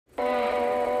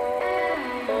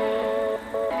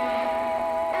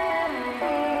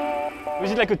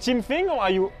Is it like a team thing or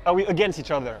are we against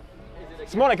each other?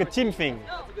 It's more like a team thing.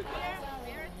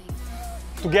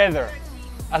 Together,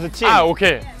 as a team. Ah,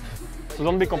 okay. So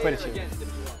don't be competitive.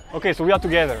 Okay, so we are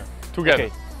together. Together.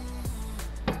 Okay.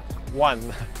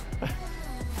 1,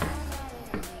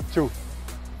 2,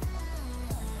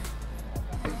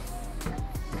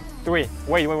 3.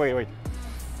 Wait.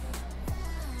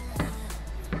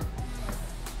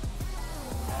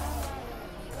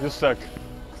 You suck.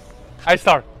 I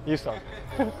start. You start.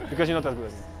 Because you're not as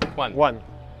good. 1. 1,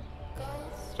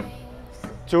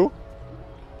 2.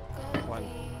 1,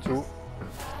 2.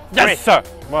 Yes, sir.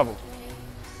 Bravo.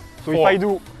 So 4. if I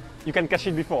do, you can catch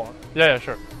it before. Huh? Yeah,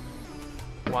 sure.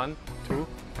 1, 2,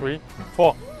 3,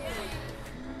 4.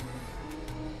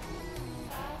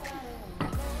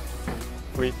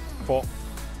 3, 4.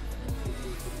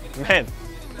 Man.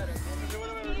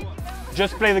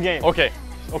 Just play the game. Okay.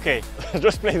 Okay.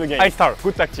 Just play the game. I start.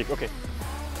 Good tactic. Okay.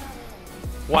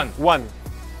 1. 1,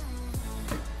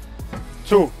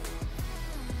 2. 1,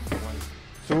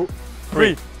 2,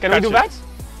 3. Can we do that?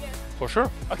 For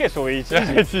sure. Okay, so it's Yeah,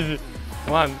 easy. it's easy.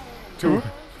 1, 2,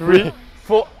 3,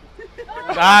 4.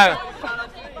 Ah.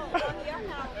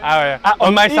 Ah, ouais.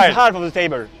 On my Each side. half of the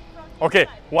table. Ok.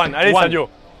 1. Allez, 1. Sadio.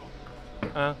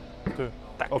 1, 2,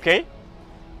 tac. Okay.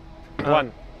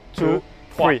 1, 2,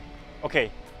 3.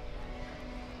 Okay.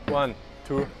 1,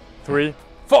 2, 3,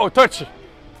 4. Touch.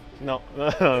 No.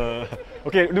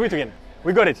 Okay, do it again.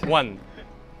 We got it. 1.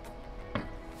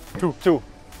 2. 2.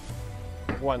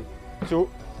 1, 2.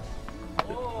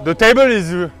 The table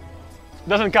is.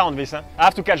 Doesn't count this, huh? I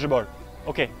have to catch the ball.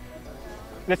 Okay.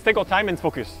 Let's take our time and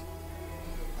focus.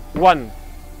 1,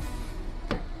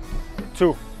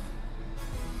 2,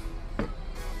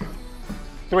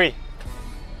 3.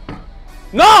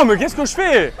 Non, mais qu'est-ce que je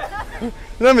fais?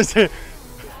 Non, mais c'est.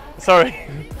 Sorry.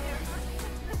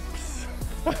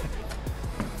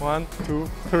 1, 2,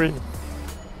 3.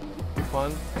 1,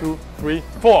 2, 3,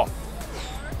 4.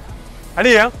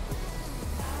 Allez, hein?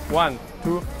 1,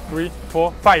 2, 3,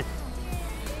 4, 5.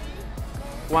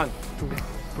 1, 2,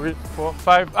 3, 4,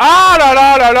 5. Ah là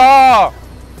là là là!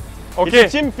 It's Okay. a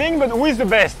team thing, but who is the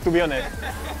best, to be honest?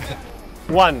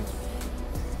 1.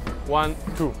 1,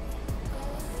 2.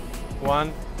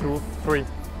 1, 2, 3.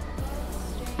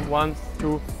 1,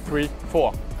 2, 3,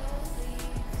 4.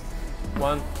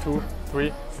 1, 2,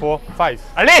 3, 4, 5.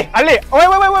 Allez, allez!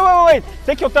 Wait!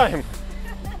 Take your time.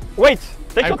 Wait,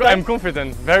 take your time. I'm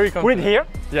confident, very Put it confident. here,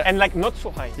 Yeah. and like not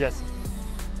so high. Yes.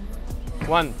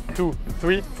 1, 2,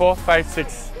 3, 4, 5,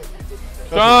 6.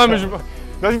 Non, mais je...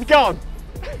 Does it count?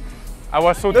 I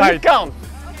was so Does it tight. count?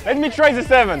 Let me try the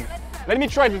 7. Let me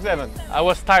try the 7. I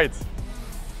was tight.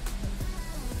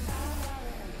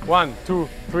 1, 2,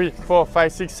 3, 4,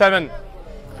 5, 6, 7.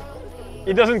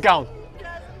 It doesn't count.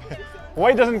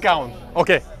 Why it doesn't count?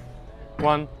 Okay.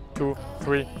 1, 2,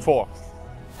 3, 4.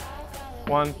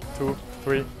 1, 2,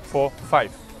 3, 4,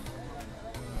 5.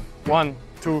 1,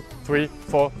 2, 3,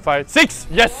 4, 5, 6.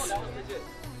 Yes.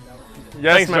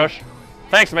 Yes, Thanks, man. Josh.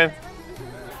 Thanks, man.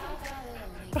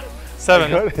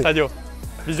 7. Sadio.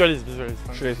 Visualise.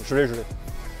 Je l'ai. Je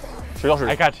te jure,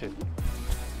 I catch it.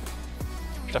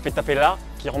 Je t'ai fait taper là,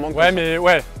 qui remonte. Ouais, mais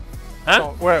ouais. Hein?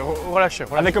 Non, ouais, relâchez.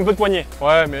 Avec un peu de poignet.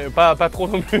 Ouais, mais pas trop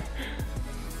non plus.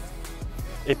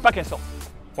 Et pas qu'elle sorte.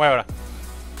 Ouais, voilà.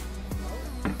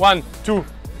 1, 2,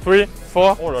 3,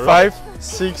 4, Oh là là. 5,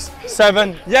 6,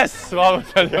 7. Yes! Bravo,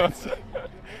 Sadio.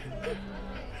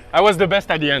 I was the best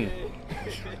at the end.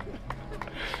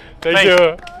 Thank Thanks.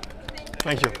 you.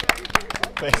 Thank you.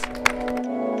 Thanks.